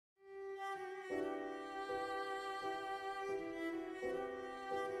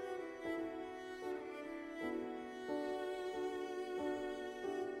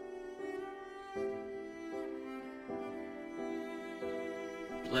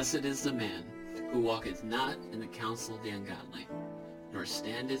Blessed is the man who walketh not in the counsel of the ungodly, nor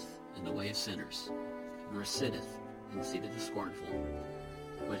standeth in the way of sinners, nor sitteth in the seat of the scornful.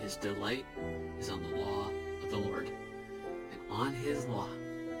 But his delight is on the law of the Lord, and on his law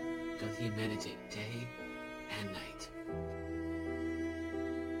doth he meditate day and night.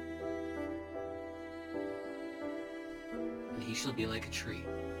 And he shall be like a tree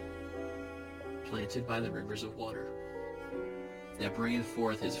planted by the rivers of water, that bringeth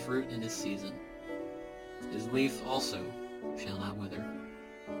forth his fruit in his season. His leaf also shall not wither,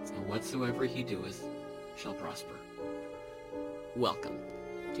 and whatsoever he doeth shall prosper. Welcome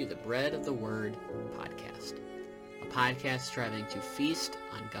to the Bread of the Word podcast, a podcast striving to feast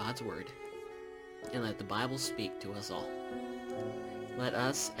on God's Word and let the Bible speak to us all. Let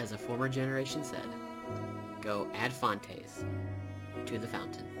us, as a former generation said, go ad fontes, to the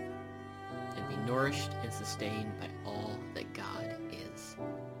fountain, and be nourished and sustained by all that God is.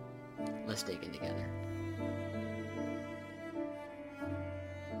 Let's dig in together.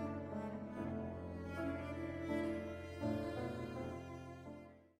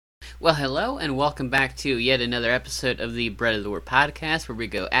 Well, hello, and welcome back to yet another episode of the Bread of the Word podcast, where we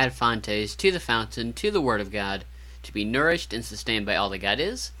go ad fontes, to the fountain, to the Word of God, to be nourished and sustained by all that God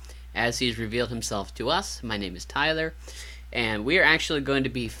is, as He's revealed Himself to us. My name is Tyler, and we are actually going to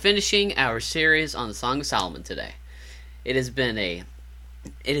be finishing our series on the Song of Solomon today. It has been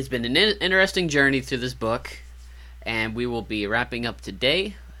an interesting journey through this book, and we will be wrapping up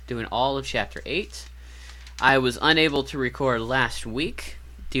today, doing all of chapter 8. I was unable to record last week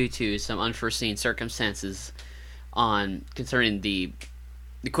due to some unforeseen circumstances concerning the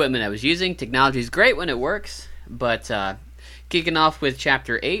equipment I was using. Technology is great when it works, but kicking off with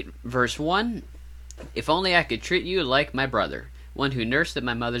chapter 8, verse 1, "If only I could treat you like my brother, one who nursed at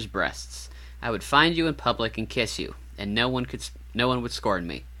my mother's breasts. I would find you in public and kiss you, and no one would scorn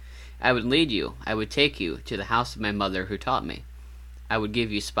me. I would lead you, I would take you to the house of my mother who taught me. I would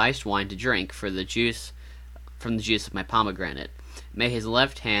give you spiced wine to drink from the juice of my pomegranate. May his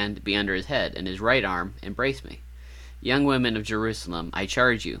left hand be under his head, and his right arm embrace me. Young women of Jerusalem, I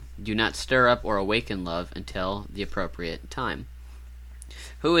charge you, do not stir up or awaken love until the appropriate time.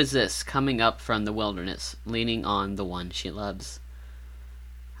 Who is this coming up from the wilderness, leaning on the one she loves?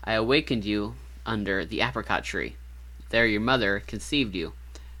 I awakened you under the apricot tree. There your mother conceived you.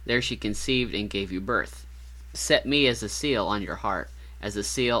 There she conceived and gave you birth. Set me as a seal on your heart, as a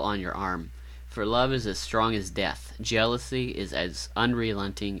seal on your arm. For love is as strong as death. Jealousy is as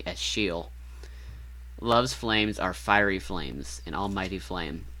unrelenting as Sheol. Love's flames are fiery flames, an almighty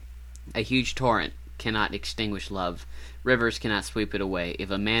flame. A huge torrent cannot extinguish love. Rivers cannot sweep it away.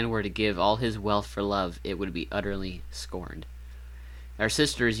 If a man were to give all his wealth for love, it would be utterly scorned. Our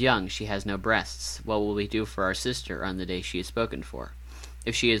sister is young, she has no breasts. What will we do for our sister on the day she is spoken for?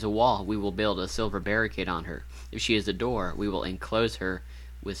 If she is a wall, we will build a silver barricade on her. If she is a door, we will enclose her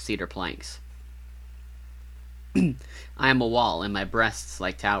with cedar planks. I am a wall, and my breasts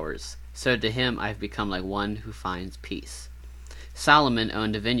like towers. So to him I have become like one who finds peace. Solomon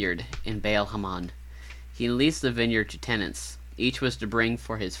owned a vineyard in Baal Hamon. He leased the vineyard to tenants. Each was to bring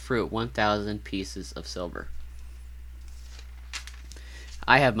for his fruit 1,000 pieces of silver.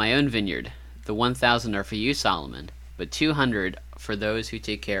 I have my own vineyard. The 1,000 are for you, Solomon, but 200 for those who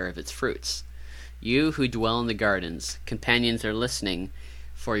take care of its fruits. You who dwell in the gardens, companions are listening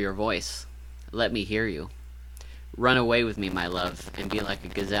for your voice. Let me hear you. Run away with me, my love, and be like a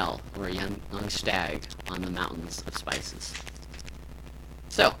gazelle or a young stag on the mountains of spices."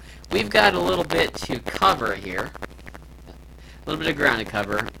 So, we've got a little bit to cover here, a little bit of ground to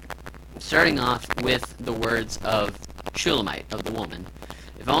cover, starting off with the words of Shulamite, of the woman.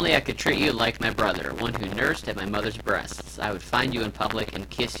 "If only I could treat you like my brother, one who nursed at my mother's breasts. I would find you in public and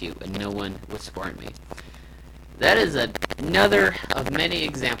kiss you, and no one would scorn me." That is another of many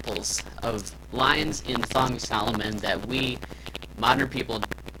examples of lines in the Song of Solomon that we modern people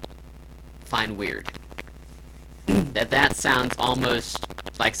find weird. That sounds almost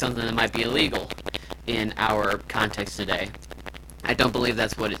like something that might be illegal in our context today. I don't believe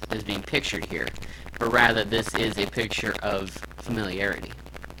that's what is being pictured here, but rather this is a picture of familiarity,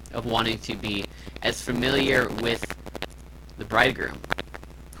 of wanting to be as familiar with the bridegroom,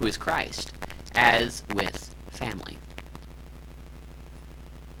 who is Christ, as with family.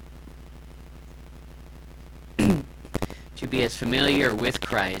 To be as familiar with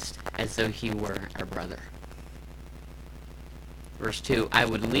Christ as though he were our brother. Verse 2, I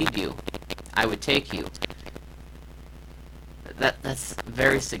would lead you, I would take you. That's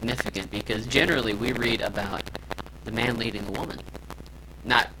very significant, because generally we read about the man leading the woman.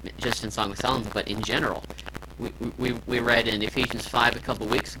 Not just in Song of Solomon, but in general. we read in Ephesians 5 a couple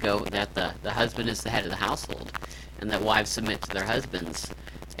weeks ago that the husband is the head of the household, and that wives submit to their husbands.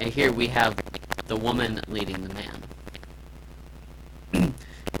 And here we have the woman leading the man,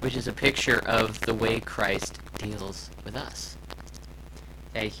 which is a picture of the way Christ deals with us.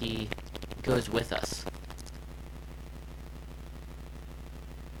 That he goes with us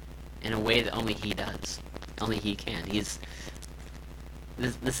in a way that only he does. Only he can. This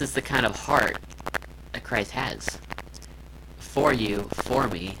is the kind of heart that Christ has for you, for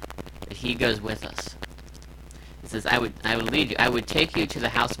me, that he goes with us. It says, I would lead you, I would take you to the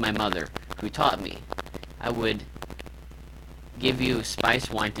house of my mother, who taught me. I would give you spice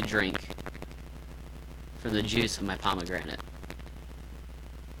wine to drink from the juice of my pomegranate.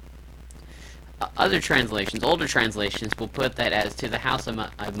 Other translations, older translations, will put that as to the house of my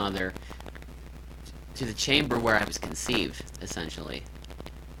mother, to the chamber where I was conceived, essentially.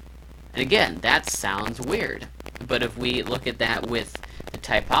 And again, that sounds weird. But if we look at that with the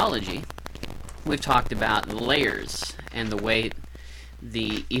typology, we've talked about the layers and the way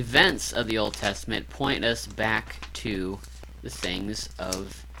the events of the Old Testament point us back to the things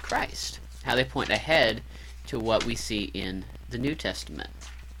of Christ. How they point ahead to what we see in the New Testament.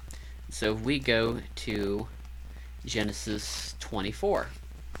 So if we go to Genesis 24.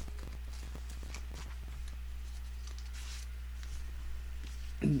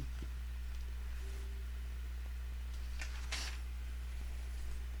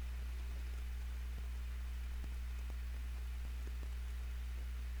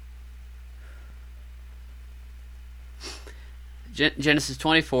 Genesis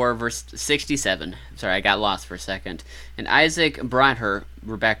 24, verse 67. Sorry, I got lost for a second. And Isaac brought her,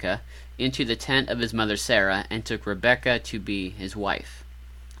 Rebekah, into the tent of his mother Sarah, and took Rebekah to be his wife.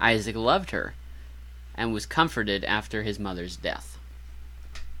 Isaac loved her, and was comforted after his mother's death.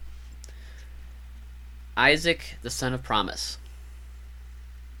 Isaac, the son of promise,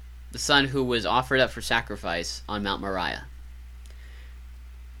 the son who was offered up for sacrifice on Mount Moriah,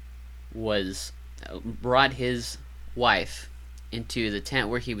 brought his wife into the tent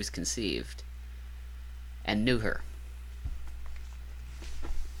where he was conceived, and knew her.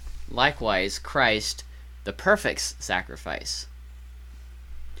 Likewise, Christ, the perfect sacrifice,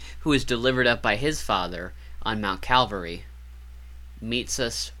 who is delivered up by his Father on Mount Calvary, meets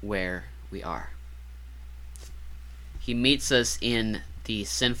us where we are. He meets us in the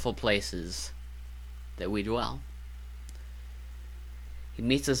sinful places that we dwell. He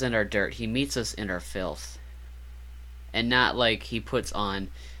meets us in our dirt. He meets us in our filth. And not like he puts on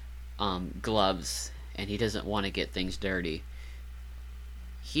gloves and he doesn't want to get things dirty.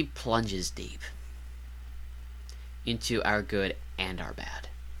 He plunges deep into our good and our bad.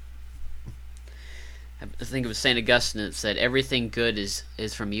 I think it was St. Augustine that said, everything good is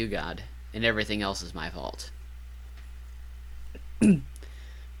from you, God, and everything else is my fault. But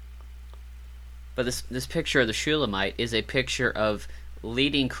this picture of the Shulamite is a picture of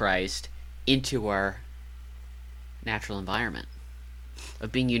leading Christ into our natural environment,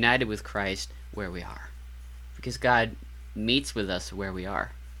 of being united with Christ where we are, because God meets with us where we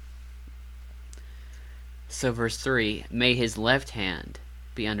are. So verse 3, may his left hand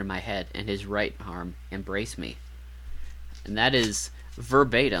be under my head and his right arm embrace me. And that is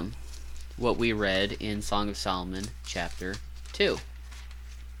verbatim what we read in Song of Solomon chapter 2.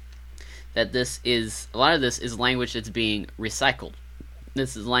 That a lot of this is language that's being recycled.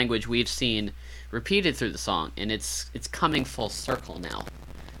 This is language we've seen repeated through the song, and it's coming full circle now.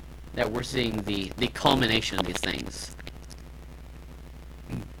 That we're seeing the culmination of these things.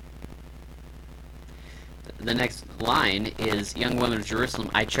 The next line is, young women of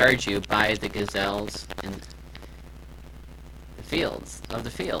Jerusalem, I charge you, buy the gazelles and the fields.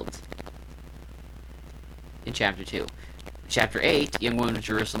 In chapter 2. Chapter 8, young women of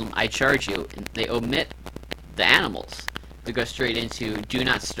Jerusalem, I charge you, and they omit the animals to go straight into, do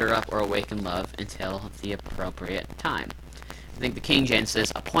not stir up or awaken love until the appropriate time. I think the King James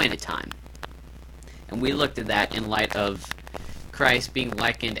says appointed time. And we looked at that in light of Christ being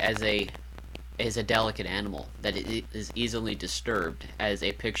likened as a delicate animal that is easily disturbed, as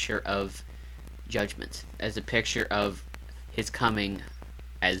a picture of judgment, as a picture of his coming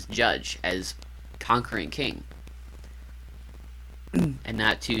as judge, as conquering king. And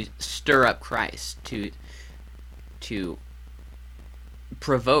not to stir up Christ, to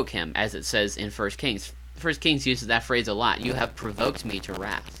provoke him, as it says in 1 Kings. 1 Kings uses that phrase a lot. You have provoked me to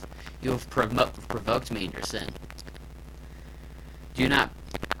wrath. You have provoked me in your sin.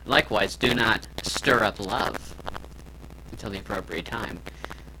 Likewise, do not stir up love until the appropriate time,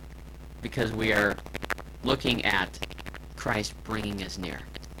 because we are looking at Christ bringing us near.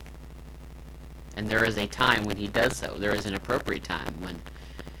 And there is a time when he does so. There is an appropriate time when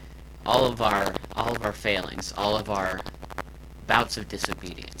all of our failings, all of our bouts of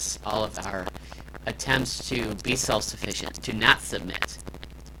disobedience, all of our attempts to be self-sufficient, to not submit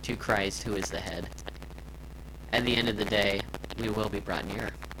to Christ, who is the head, at the end of the day, we will be brought near.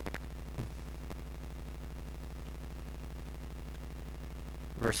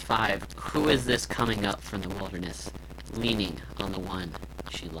 Verse 5, who is this coming up from the wilderness, leaning on the one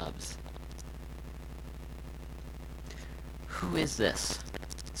she loves? Who is this,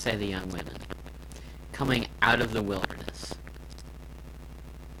 say the young women, coming out of the wilderness?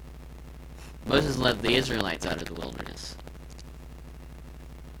 Moses led the Israelites out of the wilderness,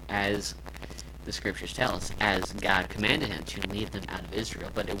 as the scriptures tell us, as God commanded him to lead them out of Israel.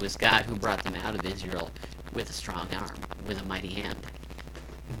 But it was God who brought them out of Israel with a strong arm, with a mighty hand.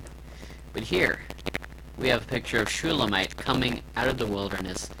 But here, we have a picture of Shulamite coming out of the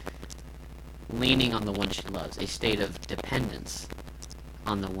wilderness, leaning on the one she loves, a state of dependence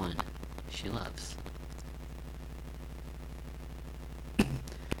on the one she loves.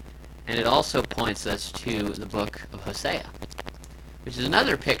 And it also points us to the book of Hosea, which is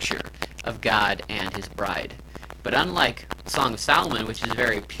another picture of God and his bride. But unlike Song of Solomon, which is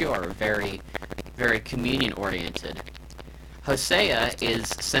very pure, very, very communion-oriented, Hosea is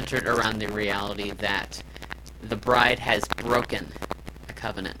centered around the reality that the bride has broken a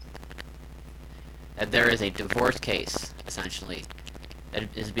covenant. That there is a divorce case, essentially,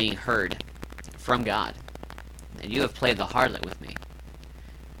 that is being heard from God. And you have played the harlot with me.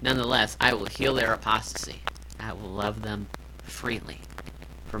 Nonetheless, I will heal their apostasy. I will love them freely,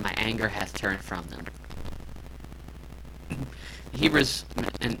 for my anger hath turned from them.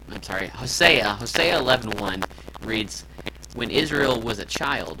 Hosea 11:1 reads, when Israel was a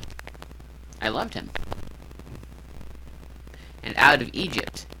child, I loved him. And out of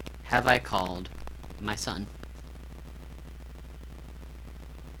Egypt have I called my son.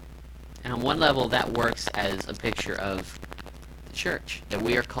 And on one level, that works as a picture of the church, that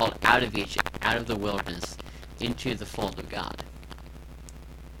we are called out of Egypt, out of the wilderness, into the fold of God.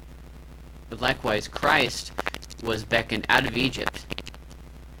 But likewise, Christ was beckoned out of Egypt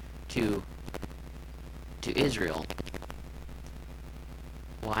to Israel.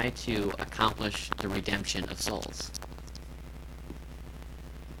 Why? To accomplish the redemption of souls.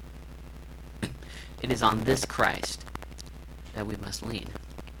 It is on this Christ that we must lean.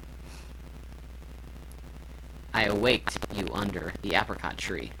 I awaked you under the apricot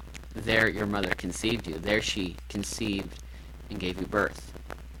tree. There your mother conceived you. There she conceived and gave you birth.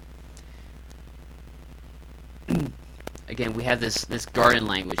 Again, we have this garden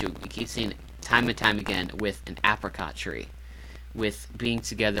language. We keep seeing it time and time again with an apricot tree, with being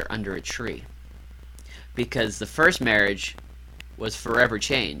together under a tree. Because the first marriage was forever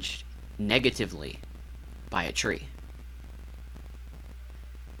changed negatively by a tree.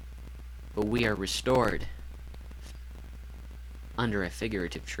 But we are restored under a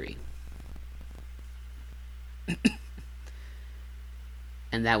figurative tree.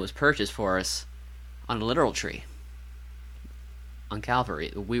 And that was purchased for us on a literal tree. On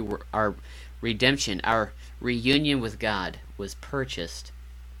Calvary. Our redemption, our reunion with God was purchased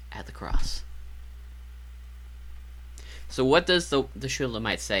at the cross. So what does the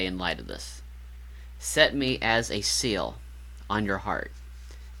Shulamite say in light of this? Set me as a seal on your heart,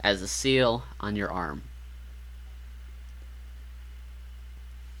 as a seal on your arm.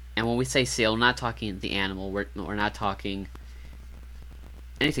 And when we say seal, we're not talking the animal, we're not talking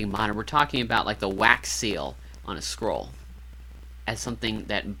anything modern. We're talking about like the wax seal on a scroll, as something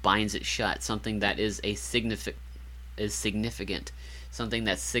that binds it shut, something that is significant, something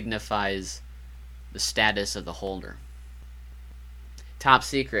that signifies the status of the holder. Top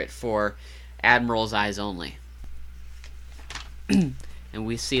secret for admiral's eyes only. And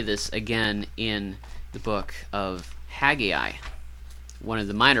we see this again in the book of Haggai, one of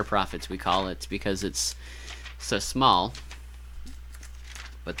the minor prophets we call it because it's so small.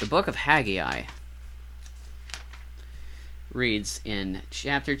 But the book of Haggai reads in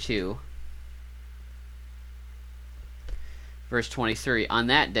chapter 2, verse 23, on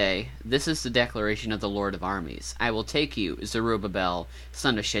that day, this is the declaration of the Lord of armies. I will take you, Zerubbabel,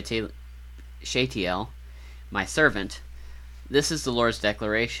 son of Shealtiel, my servant, this is the Lord's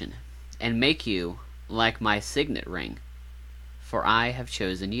declaration, and make you like my signet ring, for I have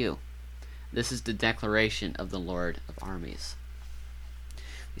chosen you. This is the declaration of the Lord of armies.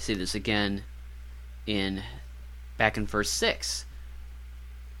 We see this again back in verse 6.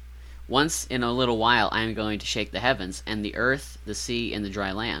 Once in a little while I am going to shake the heavens, and the earth, the sea, and the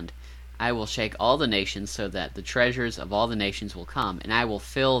dry land. I will shake all the nations so that the treasures of all the nations will come, and I will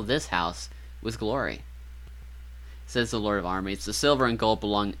fill this house with glory, says the Lord of armies. The silver and gold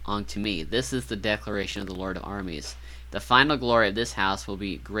belong unto me. This is the declaration of the Lord of armies. The final glory of this house will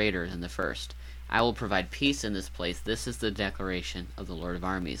be greater than the first. I will provide peace in this place. This is the declaration of the Lord of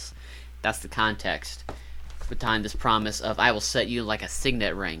armies. That's the context behind this promise of, I will set you like a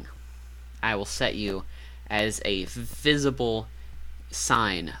signet ring. I will set you as a visible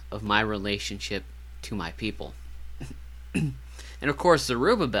sign of my relationship to my people. And of course,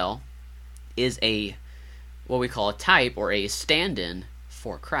 Zerubbabel is what we call a type or a stand-in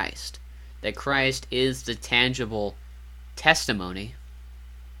for Christ. That Christ is the tangible testimony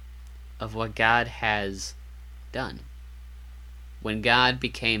of what God has done when God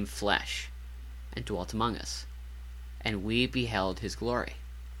became flesh and dwelt among us, and we beheld his glory.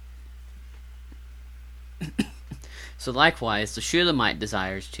 So likewise, the Shulamite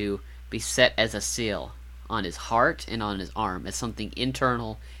desires to be set as a seal on his heart and on his arm, as something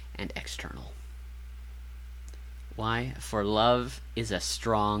internal and external. Why? For love is as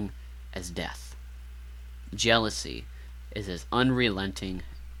strong as death. Jealousy is as unrelenting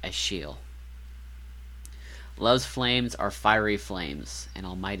as Sheol. Love's flames are fiery flames, an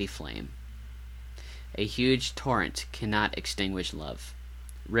almighty flame. A huge torrent cannot extinguish love.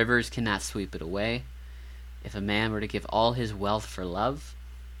 Rivers cannot sweep it away. If a man were to give all his wealth for love,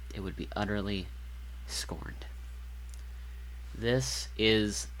 it would be utterly scorned. This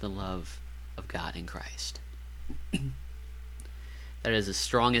is the love of God in Christ. That is as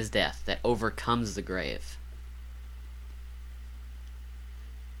strong as death, that overcomes the grave.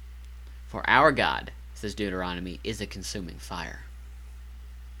 For our God, says Deuteronomy, is a consuming fire.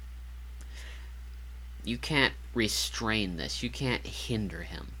 You can't restrain this. You can't hinder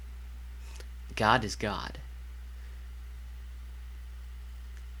him. God is God.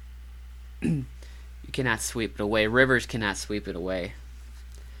 You cannot sweep it away. Rivers cannot sweep it away.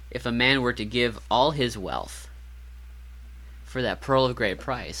 If a man were to give all his wealth for that pearl of great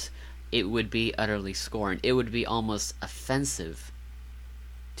price, it would be utterly scorned. It would be almost offensive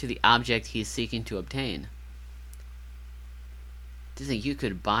to the object he is seeking to obtain. To think you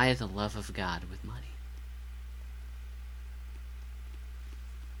could buy the love of God with money.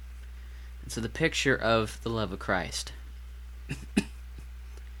 And so the picture of the love of Christ,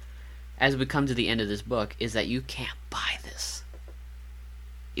 as we come to the end of this book, is that you can't buy this.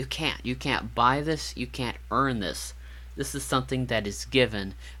 You can't. You can't buy this. You can't earn this. This is something that is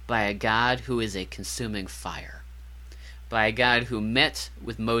given by a God who is a consuming fire. By a God who met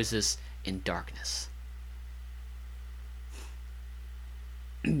with Moses in darkness.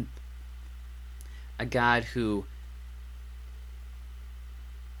 A God who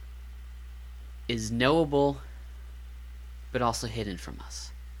is knowable but also hidden from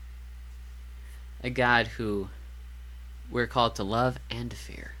us. A God who we're called to love and to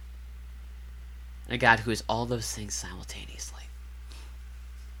fear. A God who is all those things simultaneously.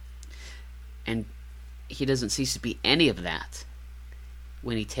 And he doesn't cease to be any of that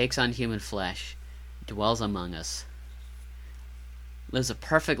when he takes on human flesh, dwells among us, lives a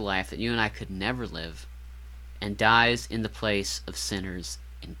perfect life that you and I could never live, and dies in the place of sinners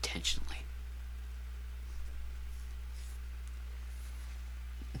intentionally.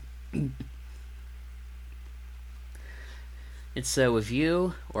 And so if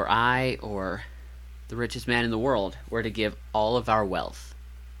you or I or the richest man in the world were to give all of our wealth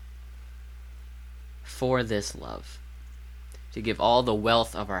for this love, to give all the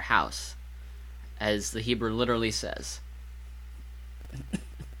wealth of our house, as the Hebrew literally says,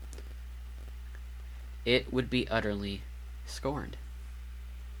 it would be utterly scorned.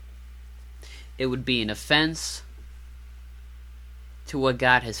 It would be an offense to what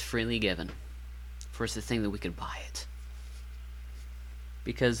God has freely given, for it's the thing that we could buy it.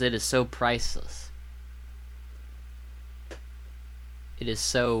 Because it is so priceless. It is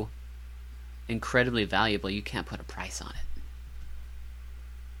so incredibly valuable, you can't put a price on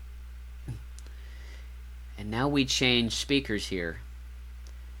it. And now we change speakers here.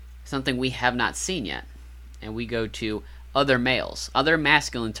 Something we have not seen yet. And we go to other males, other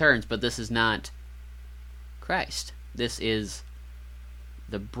masculine terms, but this is not Christ. This is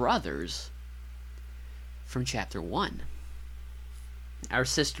the brothers from chapter 1. Our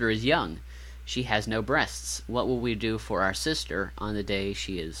sister is young. She has no breasts. What will we do for our sister on the day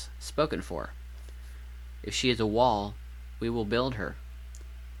she is spoken for? If she is a wall, we will build her.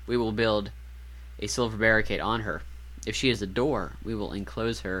 We will build a silver barricade on her. If she is a door, we will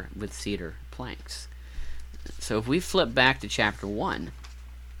enclose her with cedar planks. So if we flip back to chapter 1,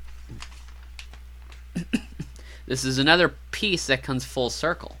 this is another piece that comes full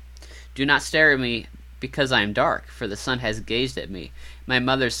circle. Do not stare at me because I am dark, for the sun has gazed at me. My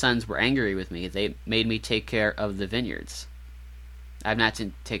mother's sons were angry with me. They made me take care of the vineyards. I have not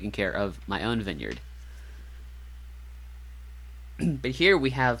taken care of my own vineyard. But here we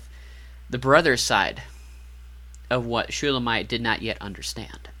have the brother's side of what Shulamite did not yet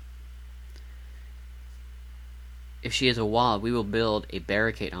understand. If she is a wall, we will build a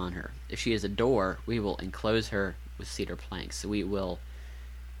barricade on her. If she is a door, we will enclose her with cedar planks. We will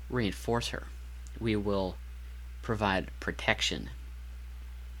reinforce her. We will provide protection.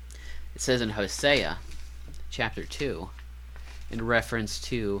 It says in Hosea chapter 2, in reference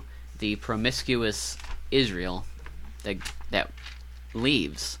to the promiscuous Israel that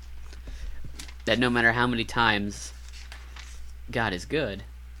leaves, that no matter how many times God is good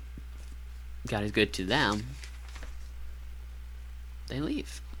to them, they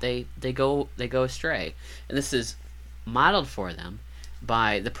leave. They go astray. And this is modeled for them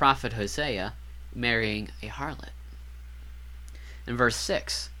by the prophet Hosea marrying a harlot. In verse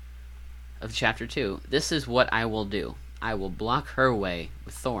 6 of chapter 2, this is what I will do. I will block her way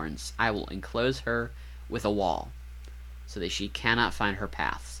with thorns. I will enclose her with a wall, so that she cannot find her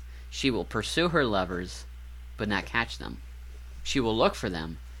paths. She will pursue her lovers, but not catch them. She will look for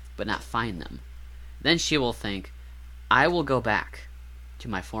them, but not find them. Then she will think, I will go back to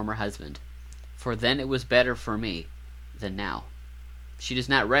my former husband, for then it was better for me than now. She does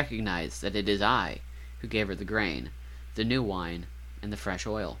not recognize that it is I who gave her the grain, the new wine, and the fresh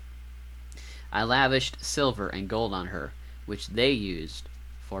oil. I lavished silver and gold on her, which they used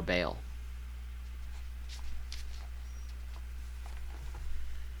for Baal.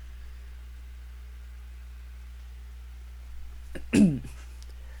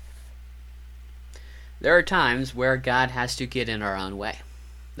 There are times where God has to get in our own way.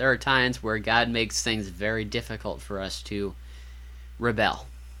 There are times where God makes things very difficult for us to rebel,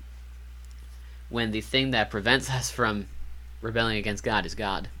 when the thing that prevents us from rebelling against God is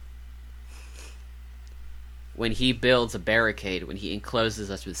God. When He builds a barricade, when He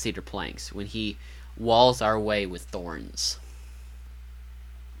encloses us with cedar planks, when He walls our way with thorns,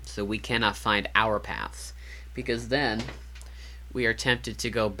 so we cannot find our paths, because then we are tempted to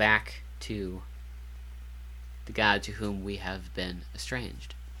go back to the God to whom we have been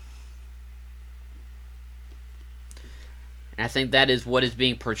estranged. And I think that is what is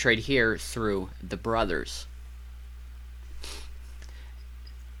being portrayed here through the brothers.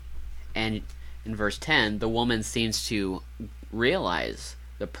 And in verse 10, the woman seems to realize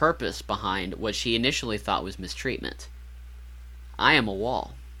the purpose behind what she initially thought was mistreatment. I am a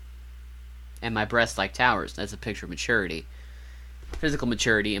wall, and my breasts like towers. That's a picture of maturity. Physical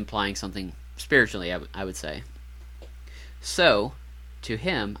maturity implying something spiritually, I would say. So, to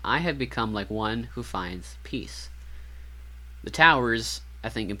him, I have become like one who finds peace. The towers, I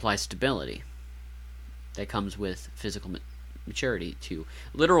think, imply stability that comes with physical maturity. To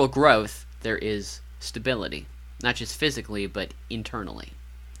literal growth, there is stability, not just physically, but internally.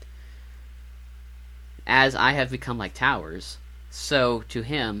 As I have become like towers, so to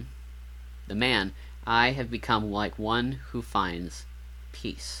him, the man, I have become like one who finds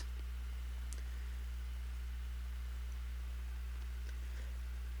peace.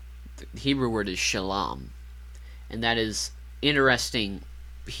 The Hebrew word is shalom, and that is interesting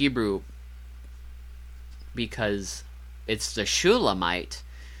Hebrew because it's the Shulamite,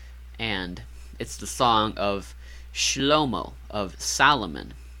 and it's the song of Shlomo, of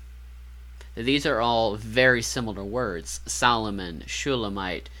Solomon. These are all very similar words. Solomon,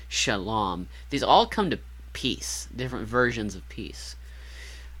 Shulamite, Shalom. These all come to peace, different versions of peace.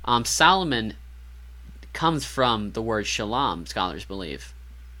 Solomon comes from the word shalom, scholars believe.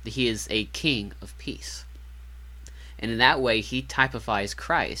 He is a king of peace. And in that way, he typifies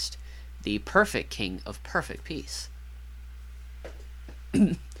Christ, the perfect king of perfect peace.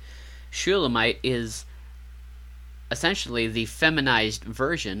 Shulamite is essentially the feminized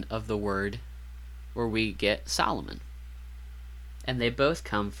version of the word where we get Solomon. And they both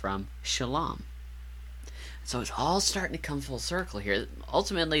come from shalom. So it's all starting to come full circle here.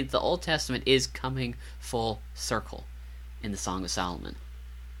 Ultimately, the Old Testament is coming full circle in the Song of Solomon.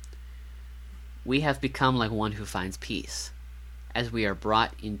 We have become like one who finds peace as we are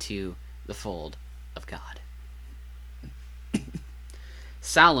brought into the fold of God.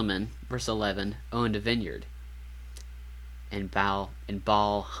 Solomon, verse 11, owned a vineyard in Baal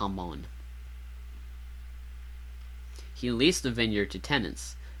Hamon. He leased the vineyard to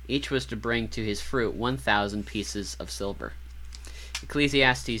tenants. Each was to bring to his fruit 1,000 pieces of silver.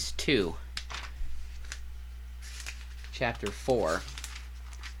 Ecclesiastes 2, chapter 4.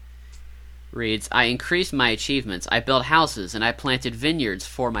 reads, I increased my achievements. I built houses and I planted vineyards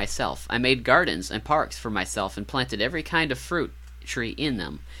for myself. I made gardens and parks for myself and planted every kind of fruit tree in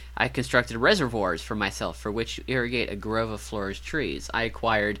them. I constructed reservoirs for myself for which to irrigate a grove of flourished trees. I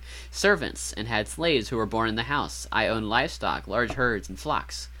acquired servants and had slaves who were born in the house. I owned livestock, large herds, and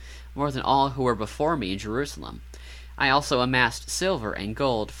flocks, more than all who were before me in Jerusalem. I also amassed silver and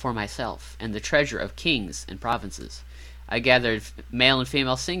gold for myself, and the treasure of kings and provinces. I gathered male and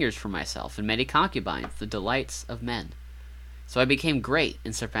female singers for myself, and many concubines, the delights of men. So I became great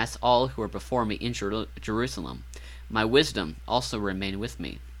and surpassed all who were before me in Jerusalem. My wisdom also remained with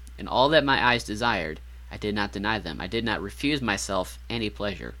me, and all that my eyes desired, I did not deny them. I did not refuse myself any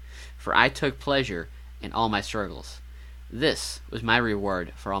pleasure, for I took pleasure in all my struggles. This was my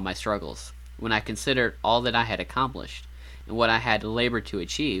reward for all my struggles. When I considered all that I had accomplished, and what I had labored to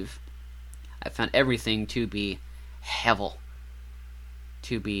achieve, I found everything to be hevel,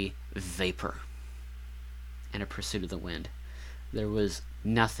 to be vapor, and a pursuit of the wind. There was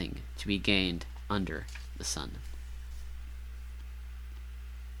nothing to be gained under the sun.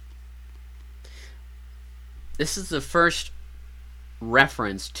 This is the first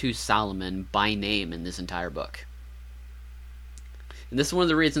reference to Solomon by name in this entire book. And this is one of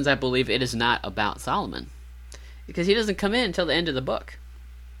the reasons I believe it is not about Solomon, because he doesn't come in until the end of the book.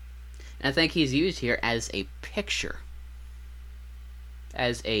 And I think he's used here as a picture,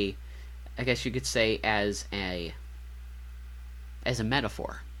 as a, I guess you could say, as a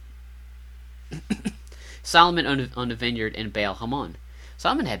metaphor. Solomon owned a vineyard in Baal Hamon.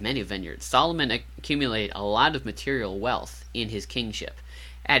 Solomon had many vineyards. Solomon accumulated a lot of material wealth in his kingship.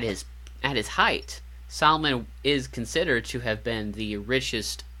 At his height, Solomon is considered to have been the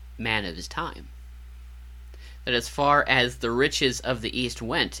richest man of his time. That as far as the riches of the East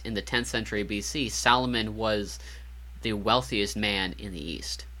went in the 10th century BC, Solomon was the wealthiest man in the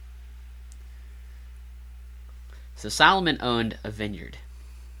East. So Solomon owned a vineyard.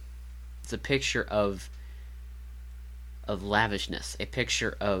 It's a picture of lavishness, a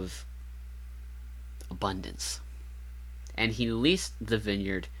picture of abundance. And he leased the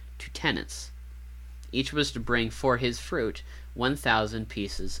vineyard to tenants. Each was to bring for his fruit 1,000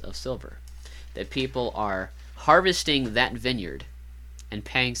 pieces of silver. That people are harvesting that vineyard and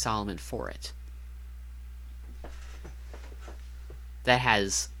paying Solomon for it. That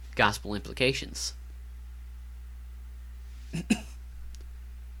has gospel implications.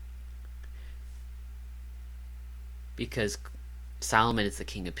 Because Solomon is the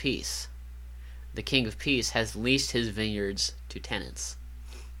king of peace. The king of peace has leased his vineyards to tenants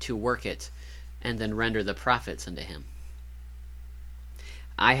to work it and then render the profits unto him.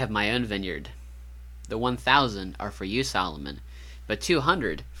 I have my own vineyard. The 1,000 are for you, Solomon, but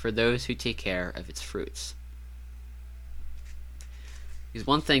 200 for those who take care of its fruits. Because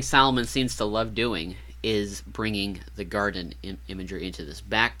one thing Solomon seems to love doing is bringing the garden imagery into this,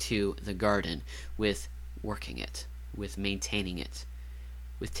 back to the garden with working it, with maintaining it,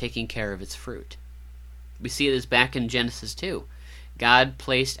 with taking care of its fruit. We see this back in Genesis 2. God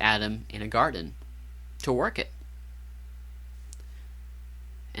placed Adam in a garden to work it.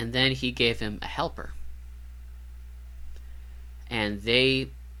 And then he gave him a helper. And they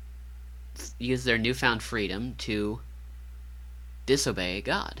used their newfound freedom to disobey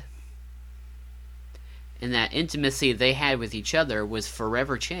God. And that intimacy they had with each other was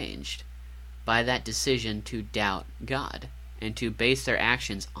forever changed by that decision to doubt God and to base their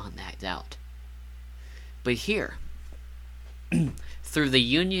actions on that doubt. But here, through the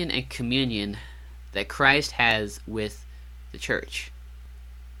union and communion that Christ has with the church,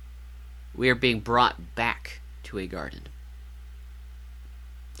 we are being brought back to a garden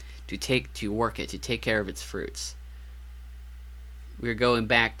to work it, to take care of its fruits. We're going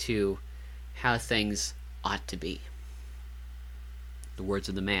back to how things ought to be. The words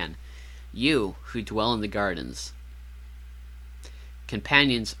of the man, you who dwell in the gardens,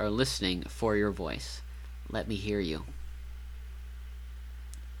 companions are listening for your voice. Let me hear you.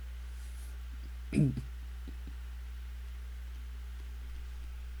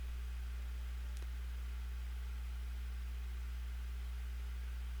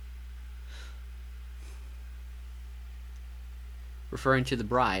 Referring to the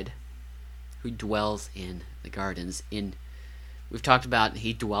bride who dwells in the gardens. We've talked about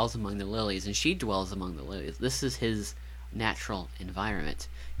he dwells among the lilies, and she dwells among the lilies. This is his natural environment.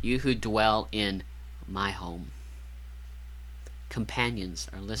 You who dwell in my home. Companions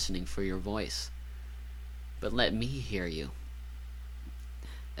are listening for your voice. But let me hear you.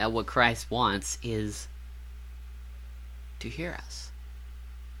 That what Christ wants is to hear us.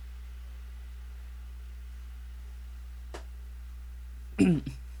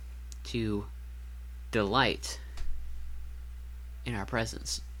 to delight in our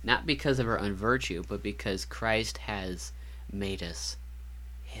presence. Not because of our own virtue, but because Christ has made us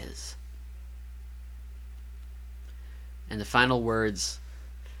his. And the final words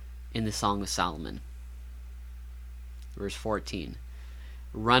in the Song of Solomon, verse 14.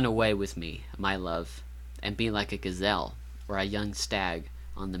 Run away with me, my love, and be like a gazelle or a young stag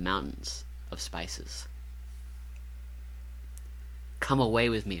on the mountains of spices. Come away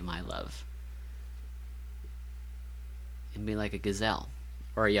with me, my love, and be like a gazelle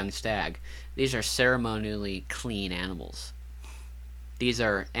or a young stag. These are ceremonially clean animals. These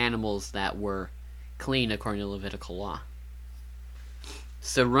are animals that were clean according to Levitical law.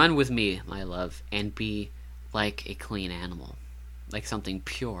 So run with me, my love, and be like a clean animal, like something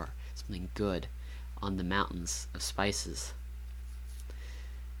pure, something good on the mountains of spices.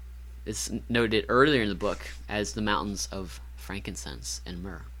 It's noted earlier in the book as the mountains of frankincense and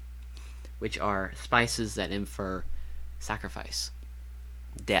myrrh, which are spices that infer sacrifice,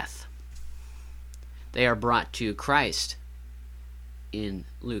 death. They are brought to Christ in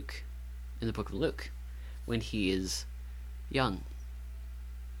Luke, in the book of Luke, when he is young.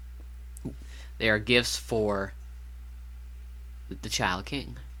 They are gifts for the child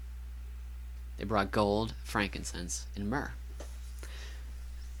king. They brought gold, frankincense, and myrrh.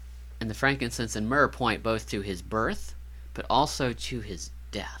 And the frankincense and myrrh point both to his birth, but also to his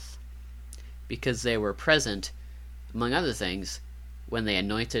death, because they were present, among other things, when they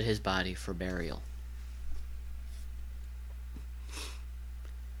anointed his body for burial.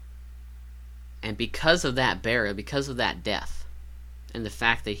 And because of that burial, because of that death, and the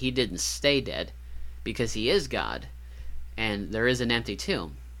fact that he didn't stay dead, because he is God, and there is an empty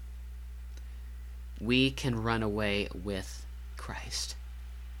tomb, we can run away with Christ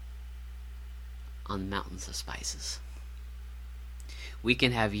on the mountains of spices. We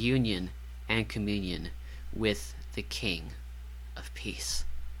can have union and communion with the King of Peace.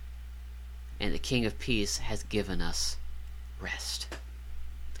 And the King of Peace has given us rest.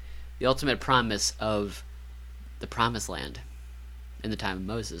 The ultimate promise of the Promised Land in the time of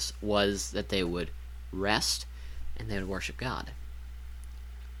Moses was that they would rest and they would worship God.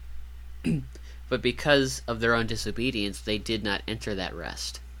 But because of their own disobedience, they did not enter that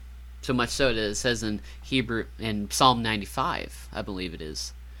rest. So much so that it says in Psalm 95, I believe it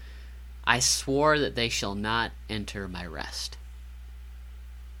is, I swore that they shall not enter my rest.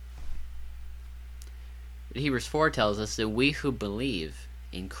 But Hebrews 4 tells us that we who believe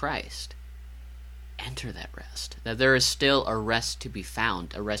in Christ enter that rest. That there is still a rest to be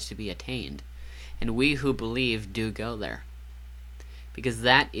found, a rest to be attained. And we who believe do go there. Because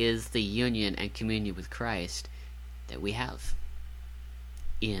that is the union and communion with Christ that we have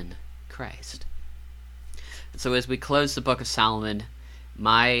in Christ. And so as we close the book of Solomon,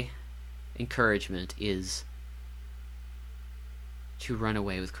 my encouragement is to run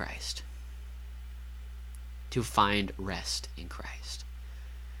away with Christ, to find rest in Christ.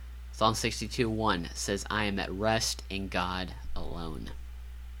 Psalm 62:1 says, I am at rest in God alone.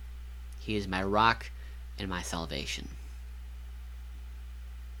 He is my rock and my salvation.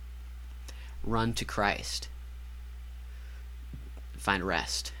 Run to Christ, find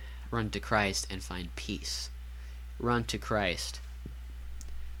rest. Run to Christ and find peace. Run to Christ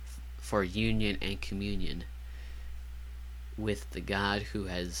for union and communion with the God who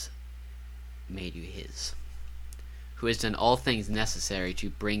has made you his, who has done all things necessary to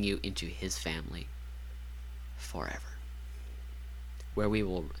bring you into his family forever, where we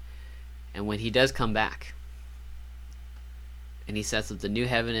will, and when he does come back and he sets up the new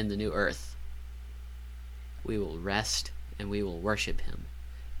heaven and the new earth, we will rest and we will worship him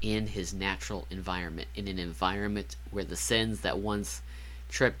in his natural environment, in an environment where the sins that once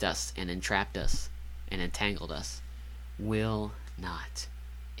tripped us and entrapped us and entangled us will not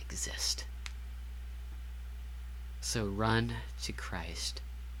exist. So run to Christ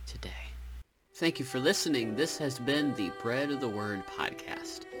today. Thank you for listening. This has been the Bread of the Word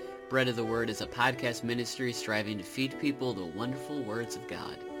podcast. Bread of the Word is a podcast ministry striving to feed people the wonderful words of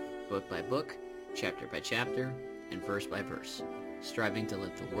God, book by book, chapter by chapter, and verse by verse, striving to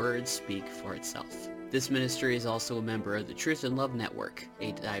let the Word speak for itself. This ministry is also a member of the Truth and Love Network,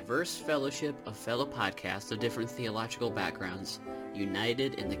 a diverse fellowship of fellow podcasts of different theological backgrounds,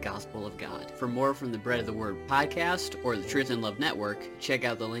 united in the gospel of God. For more from the Bread of the Word podcast or the Truth and Love Network, check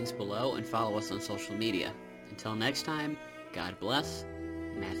out the links below and follow us on social media. Until next time, God bless.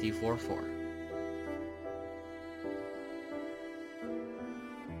 Matthew 4:4.